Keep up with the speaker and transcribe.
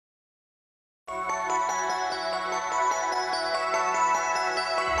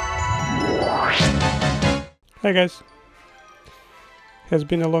Hi guys, has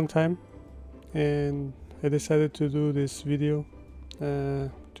been a long time and I decided to do this video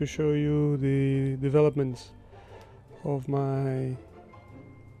to show you the developments of my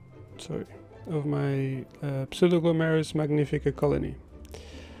Pseudoglomeris magnifica colony.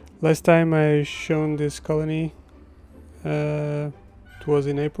 Last time I shown this colony it was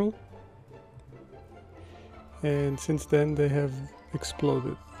in April, and since then they have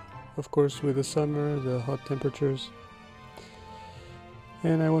exploded, of course with the summer, the hot temperatures.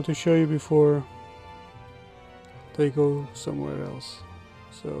 And I want to show you before they go somewhere else.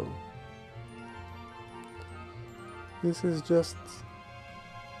 So this is just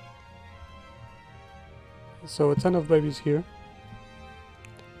a ton of babies here,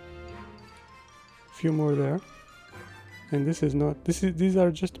 a few more there, and these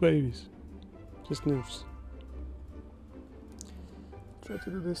are just babies, just nymphs. Try to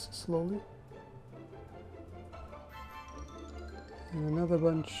do this slowly. And another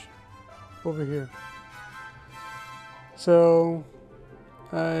bunch over here. So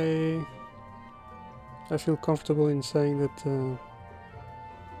I feel comfortable in saying that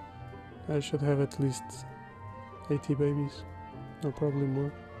I should have at least 80 babies, or probably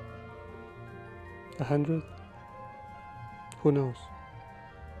more, 100, who knows.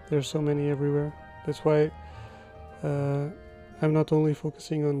 There's so many everywhere. That's why I'm not only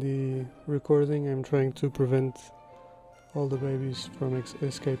focusing on the recording, I'm trying to prevent all the babies from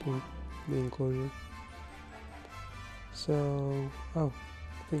escaping the enclosure. So, oh,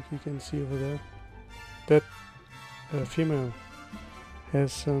 I think you can see over there that female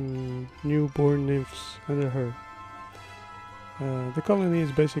has some newborn nymphs under her. The colony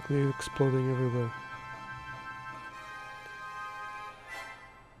is basically exploding everywhere,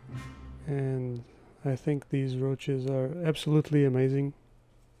 and I think these roaches are absolutely amazing.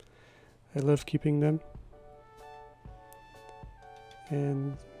 I love keeping them,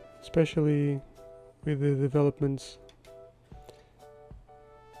 and especially with the developments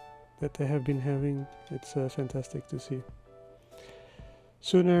that they have been having, it's fantastic to see.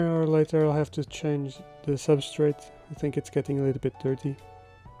 Sooner or later I'll have to change the substrate. I think it's getting a little bit dirty.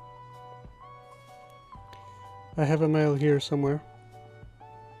 I have a male here somewhere,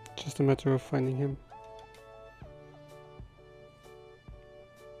 just a matter of finding him.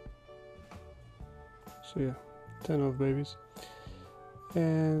 So yeah, 10 of babies.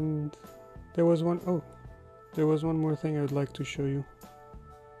 And there was one more thing I would like to show you.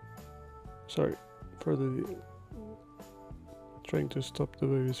 Sorry for the trying to stop the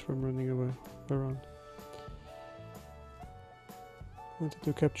babies from running away around. Wanted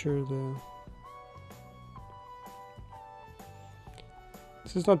to capture the...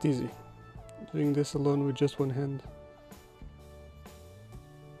 This is not easy, doing this alone with just one hand.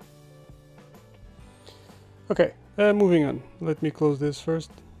 Okay, moving on. Let me close this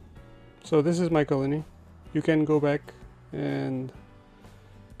first. So this is my colony. You can go back and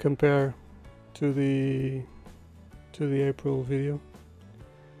compare to the April video,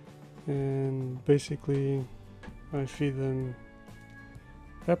 and basically I feed them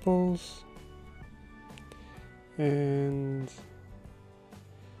apples and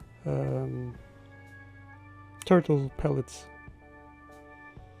turtle pellets,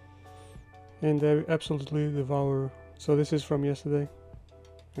 and they absolutely devour. So this is from yesterday,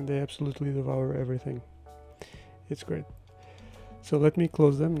 and they absolutely devour everything. It's great. So let me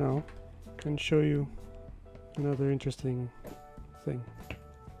close them now and show you another interesting thing.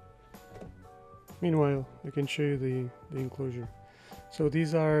 Meanwhile, I can show you the enclosure. So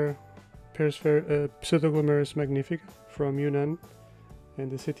these are Pseudoglomeris magnifica from Yunnan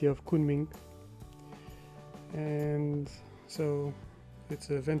and the city of Kunming. And so it's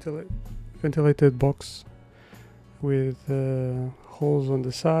a ventilated box with holes on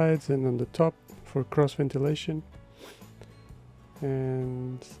the sides and on the top for cross ventilation.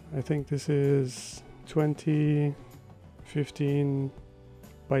 And I think this is 15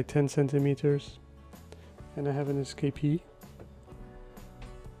 by 10 centimeters, and I have an escapee,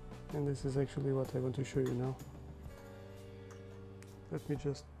 and this is actually what I want to show you now. Let me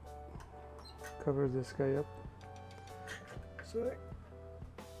just cover this guy up. Sorry.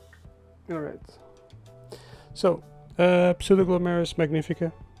 Alright, so Pseudoglomeris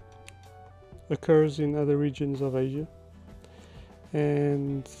magnifica occurs in other regions of Asia,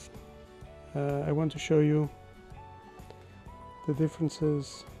 and I want to show you the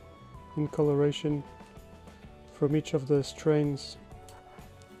differences in coloration from each of the strains.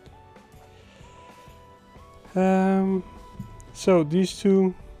 So these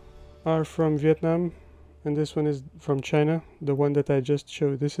two are from Vietnam, and this one is from China. The one that I just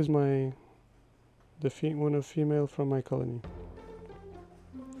showed, this is one of female from my colony.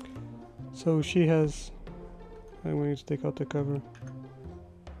 So she has, I'm going to take out the cover.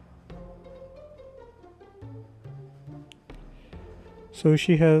 So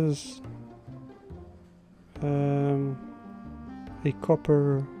she has a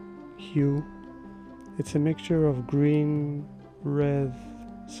copper hue. It's a mixture of green, red,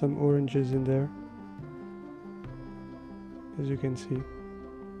 some oranges in there, as you can see.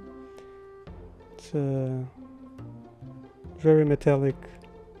 It's very metallic,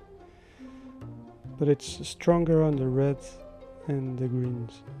 but it's stronger on the reds and the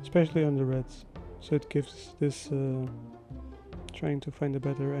greens, especially on the reds. So it gives this, trying to find a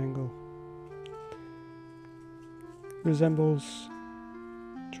better angle.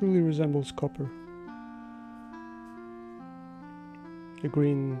 Truly resembles copper. A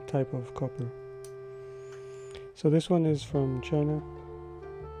green type of copper. So this one is from China.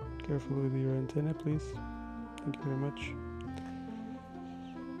 Careful with your antenna, please. Thank you very much.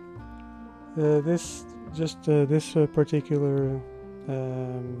 This particular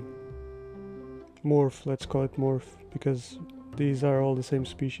morph, let's call it morph, because these are all the same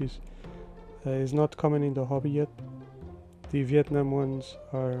species, is not common in the hobby yet. The Vietnam ones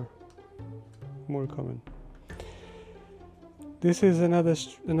are more common. This is another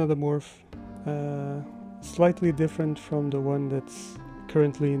morph, slightly different from the one that's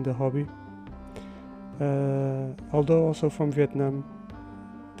currently in the hobby. Although also from Vietnam,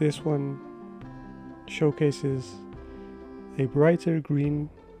 this one showcases a brighter green,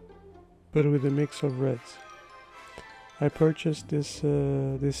 but with a mix of reds. I purchased this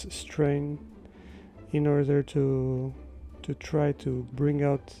strain in order to try to bring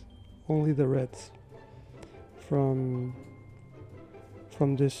out only the reds from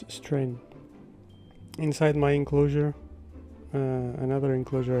this strain. Inside my enclosure, another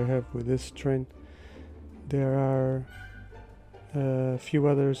enclosure I have with this strain, there are a few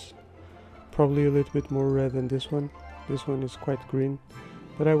others, probably a little bit more red than this one. This one is quite green,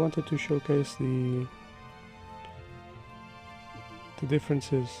 but I wanted to showcase the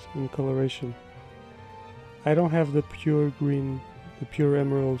differences in coloration. I don't have the pure green, the pure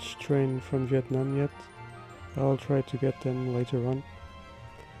emerald strain from Vietnam yet. I'll try to get them later on.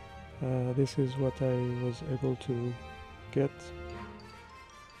 This is what I was able to get.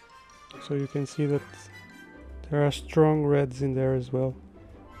 So you can see that there are strong reds in there as well,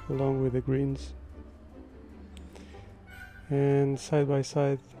 along with the greens. And side by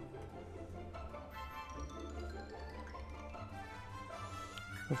side,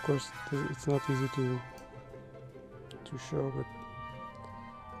 of course it's not easy to show, but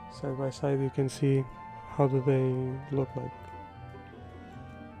side by side you can see how do they look like.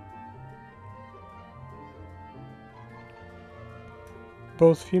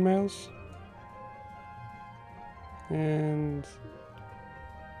 Both females, and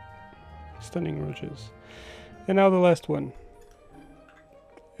stunning roaches. And now the last one.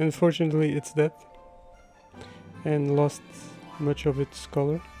 Unfortunately it's dead and lost much of its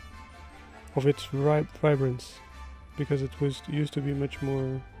color, of its vibrance, because it used to be much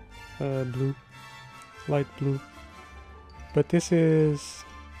more blue, light blue. But this is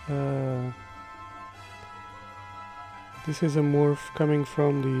a morph coming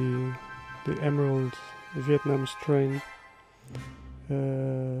from the emerald Vietnam strain,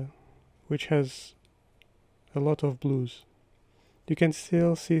 which has a lot of blues. You can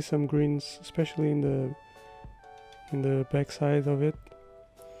still see some greens, especially in the back side of it,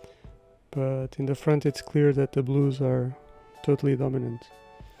 but in the front it's clear that the blues are totally dominant.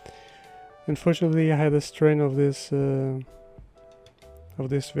 Unfortunately, I had a strain of this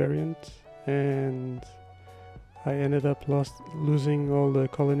variant, and I ended up losing all the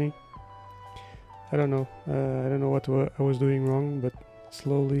colony. I don't know what I was doing wrong, but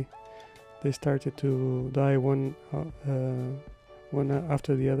slowly they started to die one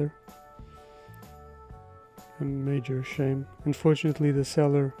after the other. A major shame. Unfortunately, the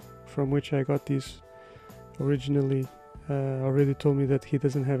seller from which I got these originally already told me that he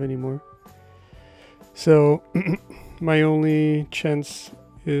doesn't have any more. So my only chance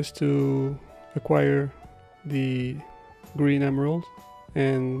is to acquire the green emerald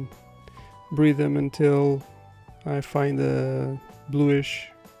and breed them until I find a bluish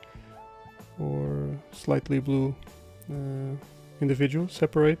or slightly blue individual,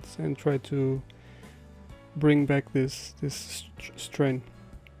 separate, and try to bring back this strain.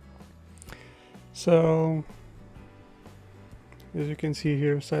 So as you can see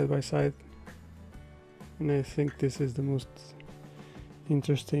here, side by side, and I think this is the most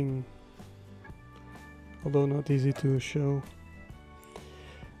interesting, although not easy to show.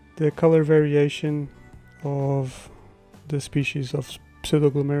 the color variation of the species of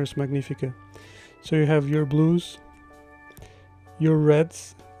Pseudoglomeris magnifica. So you have your blues, your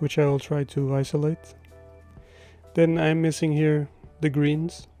reds, which I will try to isolate. Then I'm missing here the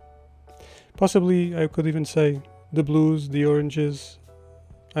greens. Possibly I could even say the blues, the oranges.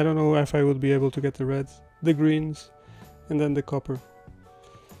 I don't know if I would be able to get the reds, the greens, and then the copper.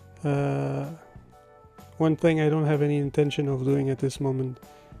 One thing I don't have any intention of doing at this moment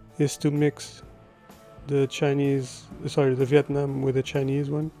is to mix the Vietnam with the Chinese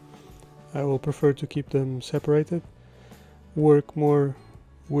one. I will prefer to keep them separated, work more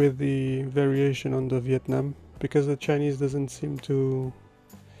with the variation on the Vietnam, because the Chinese doesn't seem to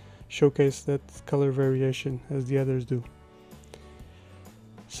showcase that color variation as the others do.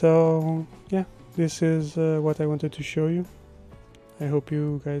 So yeah, this is what I wanted to show you. I hope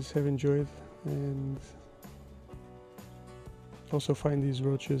you guys have enjoyed and also find these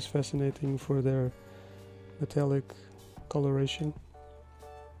roaches fascinating for their metallic coloration.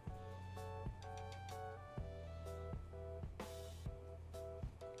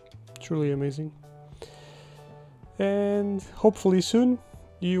 Truly amazing. And hopefully soon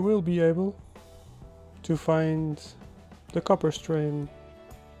you will be able to find the copper strain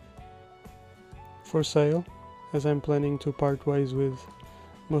for sale, as I'm planning to part ways with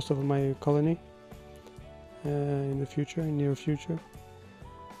most of my colony in the future, in near future.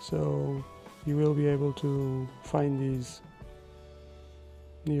 So you will be able to find these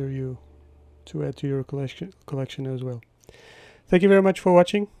near you to add to your collection as well. Thank you very much for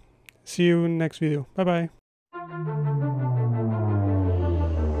watching. See you in the next video. Bye bye.